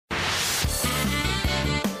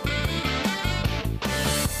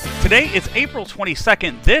Today is April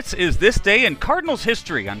 22nd. This is This Day in Cardinals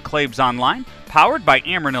History on Claibs Online, powered by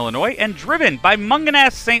Ameren, Illinois, and driven by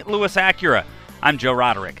Munganast St. Louis Acura. I'm Joe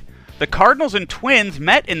Roderick. The Cardinals and Twins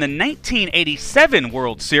met in the 1987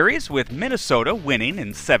 World Series, with Minnesota winning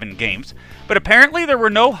in 7 games. But apparently there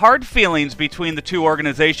were no hard feelings between the two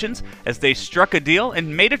organizations as they struck a deal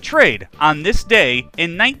and made a trade on this day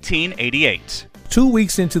in 1988. 2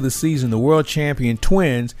 weeks into the season, the world champion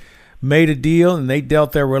Twins made a deal, and they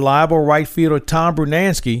dealt their reliable right fielder Tom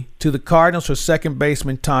Brunansky to the Cardinals for second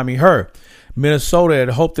baseman Tommy Herr. Minnesota had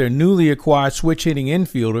hoped their newly acquired switch-hitting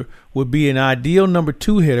infielder would be an ideal number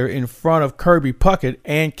 2 hitter in front of Kirby Puckett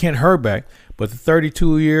and Kent Hrbek, but the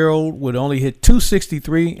 32-year-old would only hit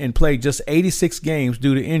 .263 and play just 86 games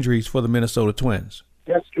due to injuries for the Minnesota Twins.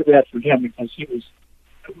 That's too bad for him because he was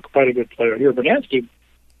quite a good player here. Brunansky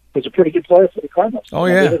was a pretty good player for the Cardinals. Oh,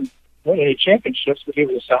 yeah. He didn't win any championships, but he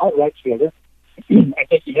was a solid right fielder. I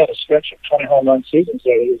think he had a stretch of 20 home run seasons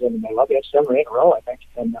there. He was in the middle of it, 7 or 8 in a row, I think.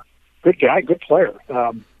 And good guy, good player.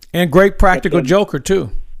 And great practical joker, too.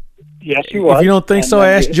 Yes, he was. If you don't think so,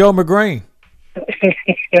 ask Joe McGreen.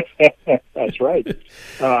 That's right.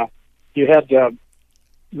 You had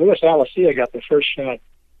Luis Alicea got the first shot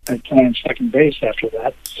at playing second base after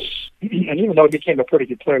that. And even though he became a pretty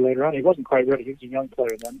good player later on, he wasn't quite ready. He was a young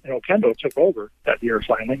player then. And Okendo took over that year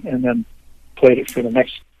finally and then played it for the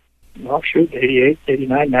next, 88,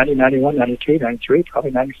 89, 90, 91, 92, 93, probably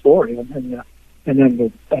 94 even. And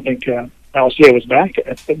then I think Alicea was back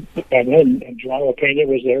and then, and Geronimo Pena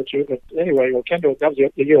was there too. But anyway, Okendo, that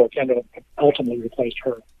was the year Okendo ultimately replaced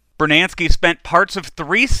her. Brunansky spent parts of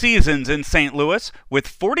 3 seasons in St. Louis with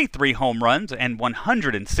 43 home runs and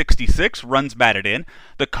 166 runs batted in.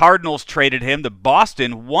 The Cardinals traded him to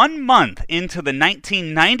Boston 1 month into the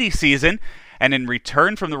 1990 season, and in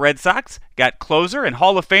return from the Red Sox, got closer and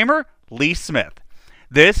Hall of Famer Lee Smith.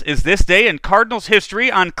 This is This Day in Cardinals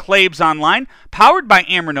History on Claibs Online, powered by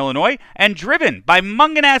Ameren, Illinois, and driven by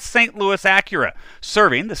Munganast St. Louis Acura.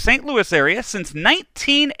 Serving the St. Louis area since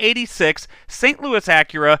 1986, St. Louis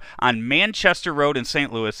Acura on Manchester Road in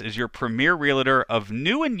St. Louis is your premier realtor of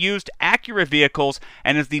new and used Acura vehicles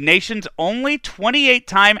and is the nation's only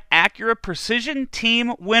 28-time Acura Precision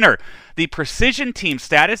Team winner. The Precision Team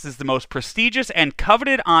status is the most prestigious and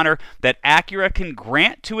coveted honor that Acura can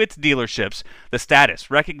grant to its dealerships. The status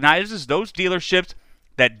recognizes those dealerships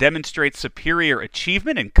that demonstrate superior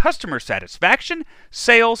achievement in customer satisfaction,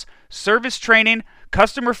 sales, service training,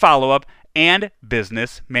 customer follow-up, and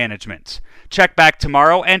business management. Check back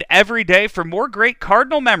tomorrow and every day for more great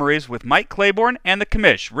Cardinal memories with Mike Claiborne and the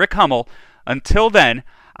commish, Rick Hummel. Until then,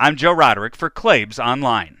 I'm Joe Roderick for Claibs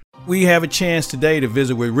Online. We have a chance today to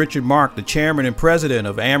visit with Richard Mark, the chairman and president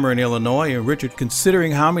of Ameren, Illinois. And Richard,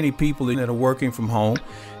 considering how many people that are working from home,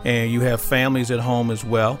 and you have families at home as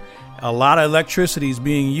well, a lot of electricity is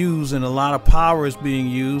being used and a lot of power is being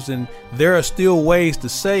used, and there are still ways to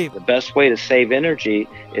save. The best way to save energy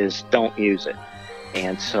is don't use it.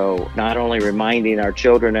 And so not only reminding our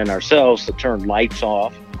children and ourselves to turn lights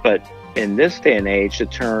off, but in this day and age to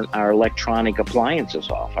turn our electronic appliances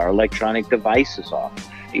off, our electronic devices off.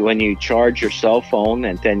 When you charge your cell phone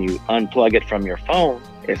and then you unplug it from your phone,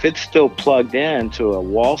 if it's still plugged into a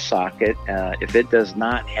wall socket, if it does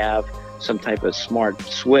not have some type of smart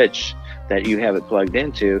switch that you have it plugged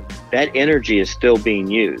into, that energy is still being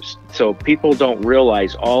used. So people don't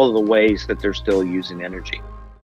realize all of the ways that they're still using energy.